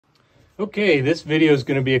Okay, this video is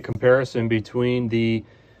going to be a comparison between the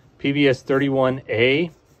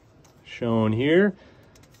PVS-31A, shown here,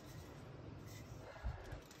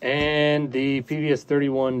 and the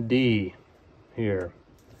PVS-31D here.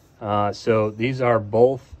 So these are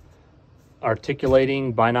both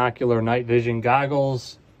articulating binocular night vision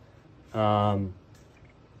goggles. The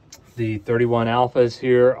 31 Alphas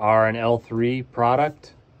here are an L3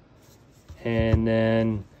 product, and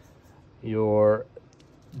then your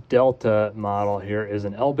Delta model here is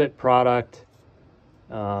an Elbit product.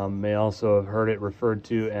 May also have heard it referred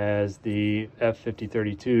to as the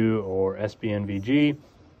F5032 or SBNVG.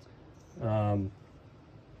 And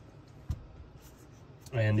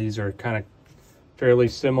these are kind of fairly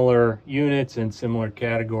similar units and similar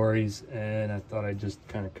categories, and I thought I'd just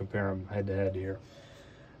kind of compare them head to head here.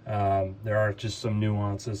 There are just some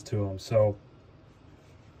nuances to them. So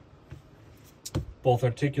both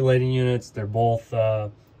articulating units, they're both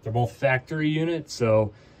factory units.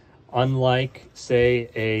 So unlike, say,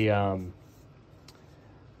 a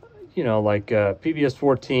like a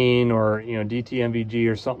PVS-14 or DTMVG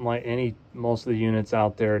or something, like most of the units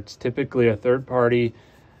out there, it's typically a third party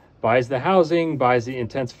buys the housing, buys the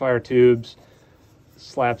intensifier tubes,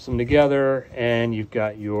 slaps them together, and you've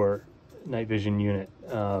got your night vision unit.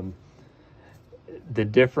 The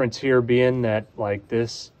difference here being that, like,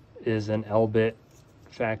 this is an Elbit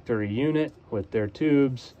factory unit with their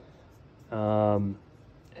tubes and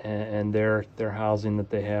their housing that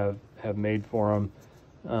they have made for them,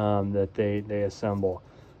 that they assemble,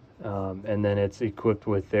 and then it's equipped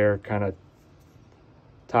with their kind of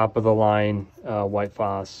top of the line white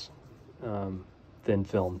phos thin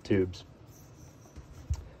film tubes.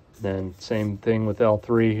 Then same thing with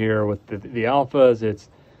L3 here with the Alphas. It's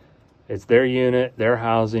their unit, their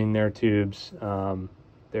housing, their tubes,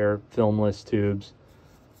 their filmless tubes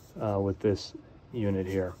with this unit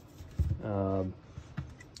here. As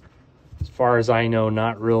far as I know,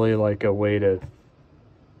 not really like a way to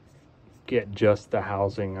get just the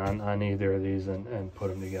housing on either of these and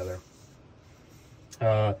put them together.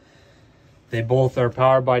 They both are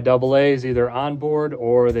powered by AA's, either on board,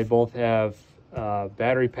 or they both have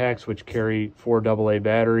battery packs which carry 4 AA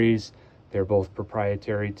batteries. They're both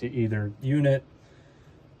proprietary to either unit.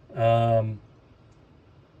 They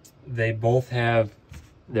both have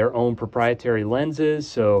their own proprietary lenses.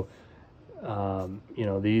 So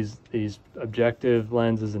these objective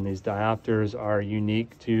lenses and these diopters are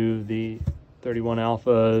unique to the 31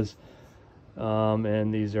 Alphas,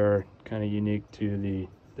 and these are kind of unique to the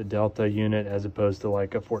Delta unit, as opposed to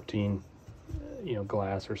like a 14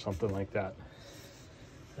 glass or something like that.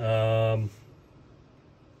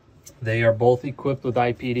 They are both equipped with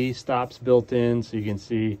Ipd stops built in, so you can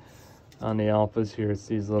see on the Alphas here, it's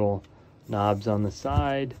these little knobs on the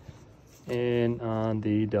side, and on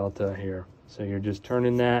the Delta here, so you're just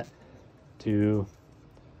turning that to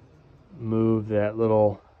move that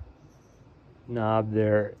little knob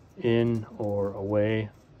there in or away,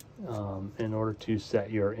 in order to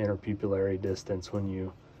set your interpupillary distance when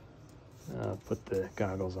you put the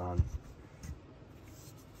goggles on.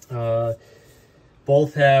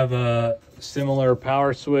 Both have a similar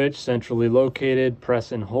power switch, centrally located,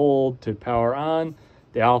 press and hold to power on.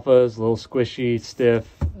 The Alpha is a little squishy, stiff,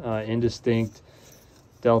 indistinct.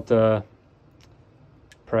 Delta,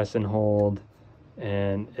 press and hold,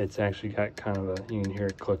 and it's actually got kind of you can hear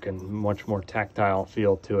it clicking, much more tactile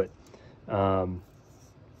feel to it.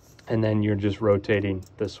 And then you're just rotating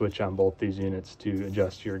the switch on both these units to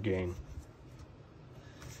adjust your gain.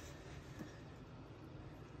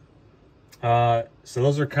 So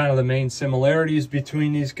those are kind of the main similarities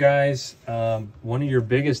between these guys. One of your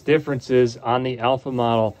biggest differences on the Alpha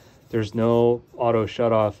model, there's no auto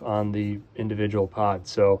shutoff on the individual pod.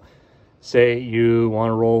 So say you want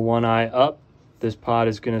to roll one eye up, this pod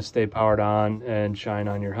is going to stay powered on and shine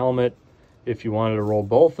on your helmet. If you wanted to roll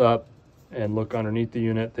both up and look underneath the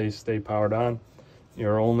unit, they stay powered on.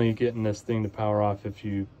 You're only getting this thing to power off if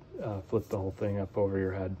you flip the whole thing up over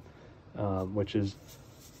your head, which is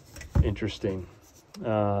interesting.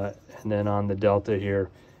 And then on the Delta here,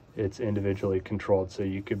 it's individually controlled, so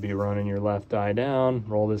you could be running your left eye down,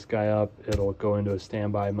 roll this guy up, it'll go into a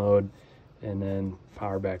standby mode, and then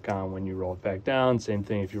power back on when you roll it back down. Same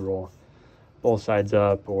thing if you roll both sides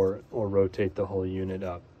up or rotate the whole unit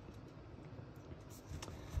up.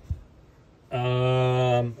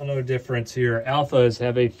 Another difference here, Alphas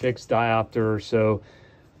have a fixed diopter, so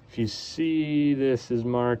if you see this is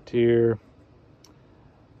marked here,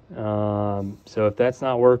 so if that's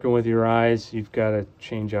not working with your eyes, you've got to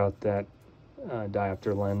change out that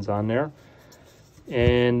diopter lens on there.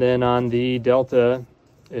 And then on the Delta,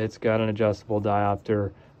 it's got an adjustable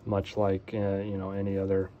diopter much like you know, any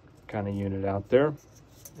other kind of unit out there,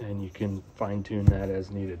 and you can fine tune that as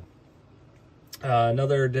needed.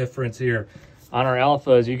 Another difference here on our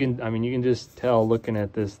Alphas, you can just tell looking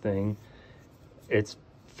at this thing, it's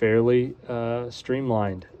fairly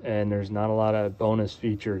streamlined, and there's not a lot of bonus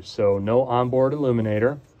features. So no onboard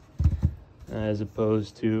illuminator, as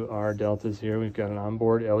opposed to our Deltas here. We've got an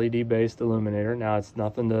onboard LED based illuminator. Now it's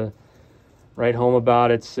nothing to write home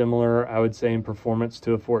about. It's similar, I would say, in performance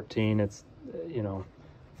to a 14. It's, you know,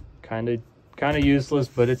 kind of useless,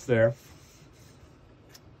 but it's there.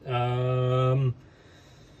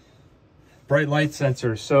 Bright light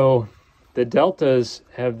sensor. So the Deltas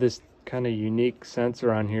have this kind of unique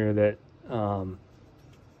sensor on here that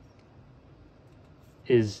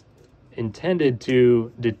is intended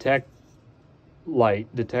to detect light,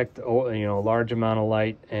 you know, a large amount of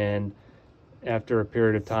light, and after a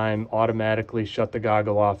period of time automatically shut the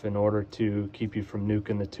goggle off in order to keep you from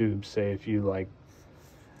nuking the tubes. Say if you like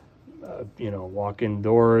you know, walk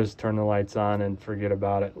indoors, turn the lights on, and forget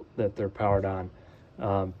about it that they're powered on.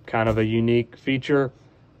 Kind of a unique feature.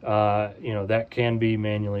 You know, that can be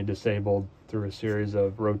manually disabled through a series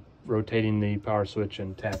of rotating the power switch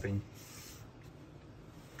and tapping.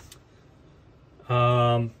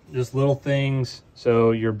 Just little things.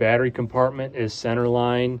 So your battery compartment is center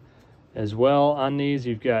line as well on these.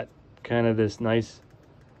 You've got kind of this nice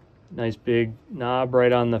big knob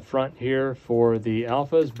right on the front here for the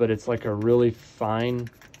Alphas, but it's like a really fine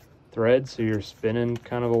thread, so you're spinning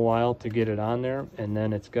kind of a while to get it on there. And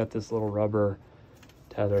then it's got this little rubber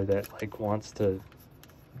tether that like wants to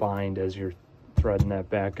bind as you're threading that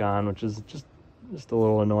back on, which is just a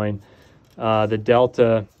little annoying. The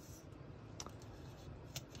Delta,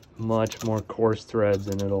 much more coarse threads,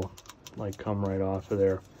 and it'll like come right off of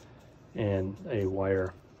there, and a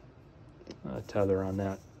wire tether on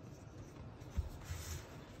that.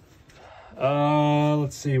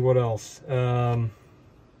 Let's see what else.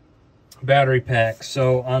 Battery pack.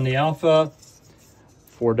 So on the Alpha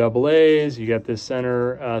 4AA's, you got this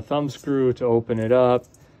center thumb screw to open it up.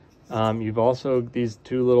 You've also, these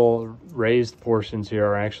two little raised portions here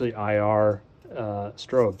are actually IR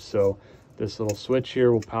strobes. So this little switch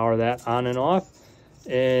here will power that on and off,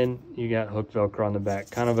 and you got hook Velcro on the back.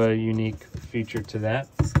 Kind of a unique feature to that.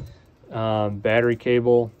 Battery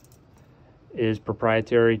cable is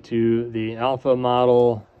proprietary to the Alpha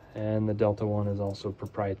model, and the Delta one is also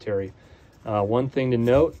proprietary. One thing to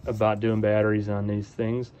note about doing batteries on these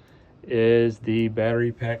things is the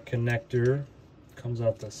battery pack connector comes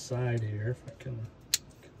out the side here, if I can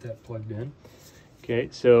get that plugged in. Okay,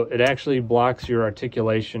 so it actually blocks your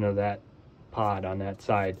articulation of that pod on that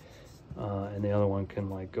side, and the other one can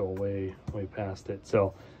like go way past it.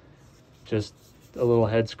 So just a little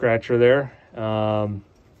head scratcher there,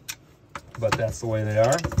 but that's the way they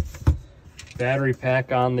are. Battery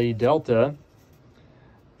pack on the Delta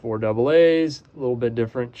 4AA's, a little bit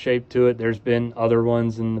different shape to it. There's been other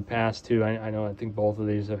ones in the past too. I think both of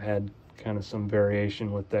these have had kind of some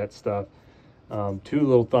variation with that stuff. Two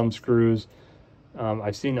little thumb screws.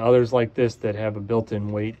 I've seen others like this that have a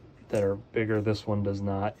built-in weight that are bigger. This one does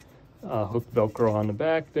not. Hook Velcro on the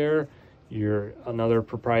back there. Another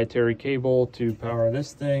proprietary cable to power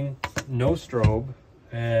this thing. No strobe,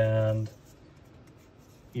 and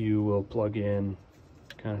you will plug in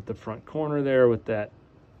kind of at the front corner there with that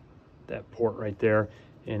port right there,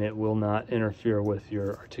 and it will not interfere with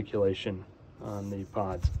your articulation on the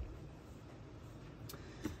pods.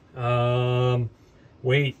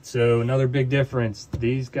 Weight. So another big difference.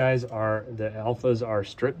 These guys the Alphas are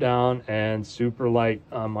stripped down and super light.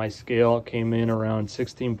 My scale came in around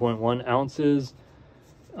 16.1 ounces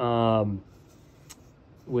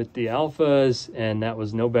with the Alphas, and that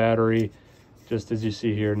was no battery. Just as you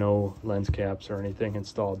see here, no lens caps or anything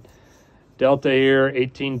installed. Delta here,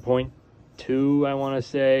 18.2, I want to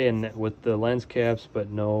say, and with the lens caps, but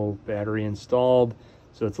no battery installed.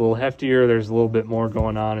 So it's a little heftier. There's a little bit more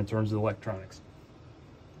going on in terms of electronics.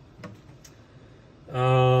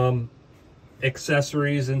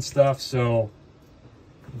 Accessories and stuff. So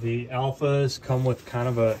the Alphas come with kind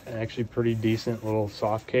of an actually pretty decent little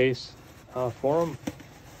soft case for them,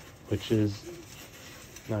 which is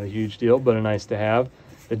not a huge deal, but a nice to have.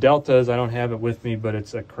 The Deltas, I don't have it with me, but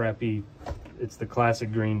it's it's the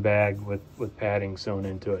classic green bag with padding sewn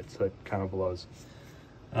into it, so it kind of blows.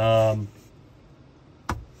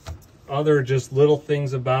 Other just little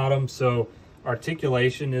things about them. So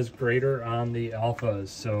articulation is greater on the Alphas.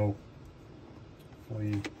 So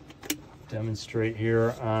we demonstrate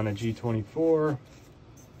here on a G24.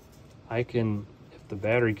 I can, if the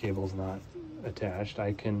battery cable's not attached,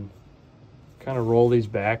 I can kind of roll these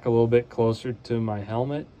back a little bit closer to my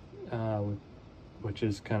helmet, which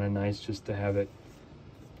is kind of nice just to have it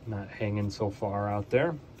not hanging so far out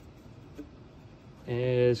there,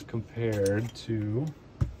 as compared to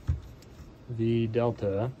the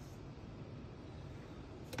Delta,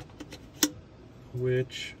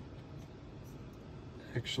 which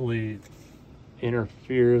actually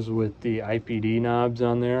interferes with the Ipd knobs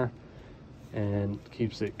on there and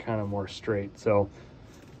keeps it kind of more straight. So,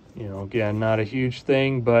 you know, again, not a huge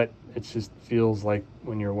thing, but it just feels like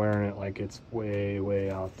when you're wearing it, like it's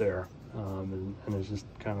way out there, and it's just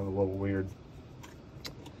kind of a little weird.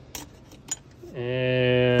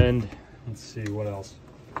 And let's see what else.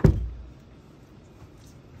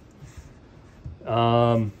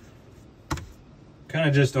 Kind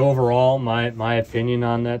of just overall my opinion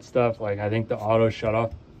on that stuff. Like, I think the auto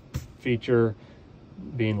shutoff feature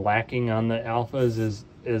being lacking on the Alphas is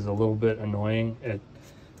a little bit annoying.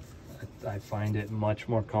 I find it much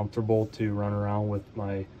more comfortable to run around with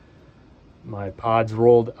my pods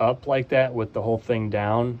rolled up like that with the whole thing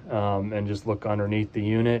down, and just look underneath the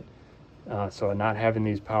unit. So not having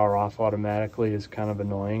these power off automatically is kind of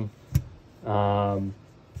annoying. The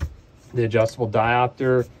adjustable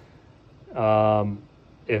diopter,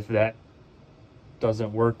 if that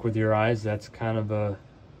doesn't work with your eyes, that's kind of a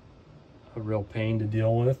real pain to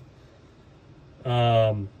deal with.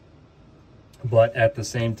 But at the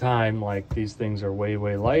same time, like, these things are way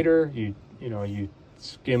lighter. You know, you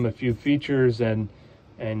skim a few features and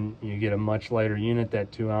you get a much lighter unit.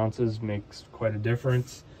 That 2 ounces makes quite a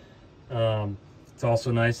difference. It's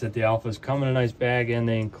also nice that the Alphas come in a nice bag, and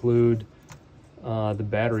they include the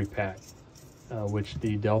battery pack, which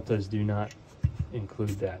the Deltas do not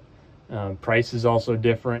include that. Price is also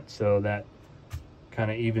different, so that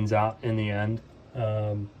kind of evens out in the end.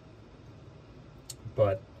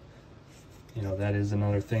 But you know, that is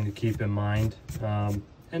another thing to keep in mind.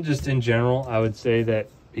 And just in general, I would say that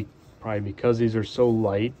probably because these are so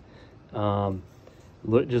light,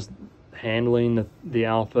 just handling the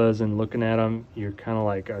Alphas and looking at them, you're kind of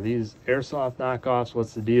like, are these airsoft knockoffs?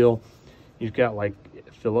 What's the deal? You've got like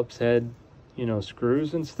Phillips head, you know,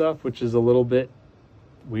 screws and stuff, which is a little bit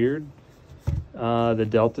weird. The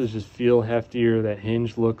Deltas just feel heftier. That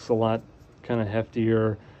hinge looks a lot kind of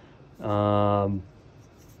heftier.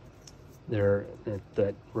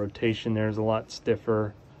 That rotation there is a lot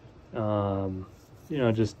stiffer. You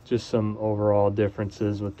know, just some overall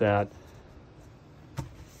differences with that.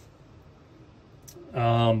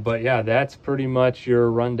 But yeah, that's pretty much your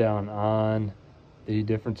rundown on the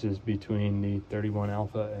differences between the 31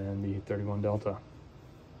 Alpha and the 31 Delta.